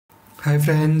Hi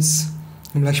friends,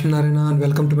 I'm Lakshminarayana and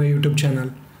welcome to my YouTube channel.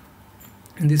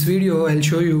 In this video, I'll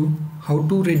show you how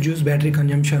to reduce battery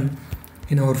consumption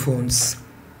in our phones.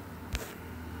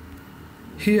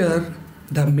 Here,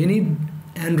 the many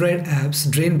Android apps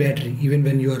drain battery even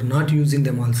when you are not using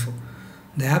them also.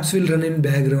 The apps will run in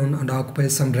background and occupy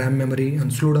some RAM memory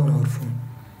and slow down our phone.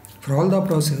 For all the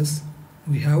process,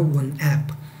 we have one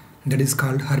app that is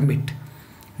called Hermit.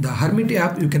 The Hermit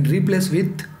app you can replace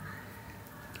with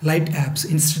Lite apps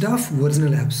instead of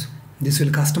original apps. This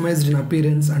will customize in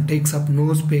appearance and takes up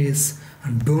no space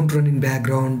and don't run in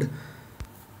background,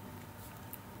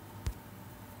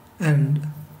 and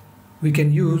we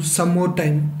can use some more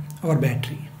time our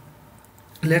battery.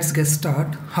 Let's get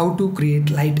start how to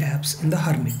create Lite apps in the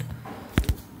Hermit.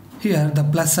 Here the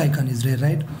plus icon is there,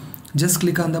 right? Just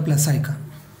click on the plus icon.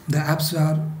 The apps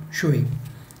are showing.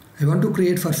 I want to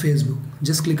create for Facebook.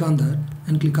 Just click on that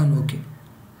and click on OK.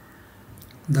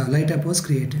 The Lite app was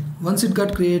created. Once it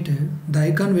got created, the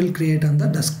icon will create on the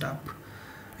desktop.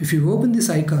 If you open this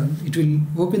icon, it will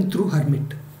open through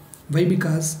Hermit. Why?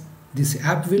 Because this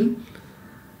app will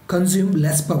consume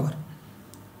less power.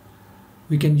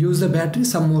 We can use the battery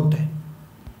some more time.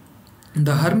 In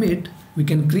the Hermit, we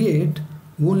can create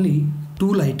only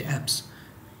 2 Lite apps.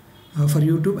 For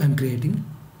YouTube, I am creating.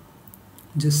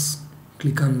 Just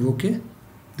click on OK.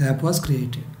 The app was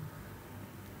created.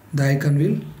 The icon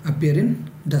will appear in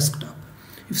desktop.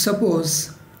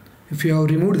 If you have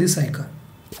removed this icon,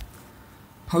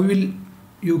 how will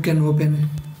you can open?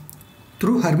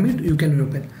 Through Hermit you can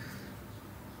open.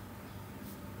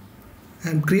 I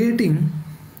am creating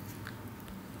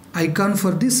icon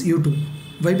for this YouTube.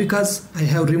 Why? Because I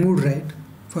have removed, right?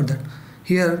 For that,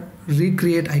 here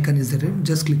recreate icon is there.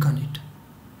 Just click on it.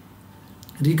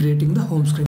 Recreating the home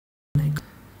screen icon.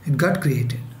 It got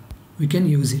created. We can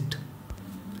use it.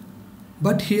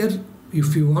 But here,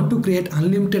 if you want to create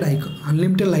unlimited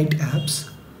Lite apps,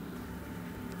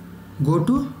 go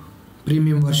to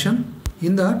premium version.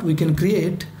 In that, we can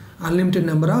create unlimited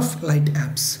number of Lite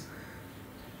apps.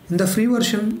 In the free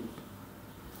version,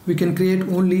 we can create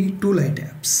only 2 Lite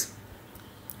apps.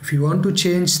 If you want to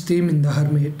change theme in the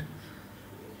Hermit,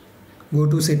 go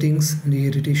to settings and here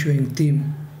it is showing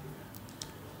theme.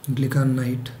 Click on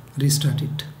night, restart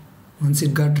it. Once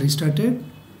it got restarted,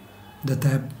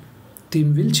 the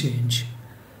theme will change.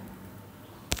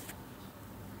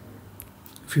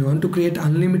 If you want to create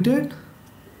unlimited,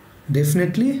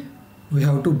 definitely we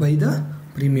have to buy the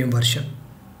premium version.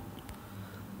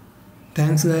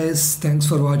 Thanks guys, thanks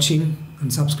for watching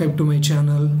and subscribe to my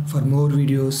channel for more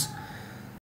videos.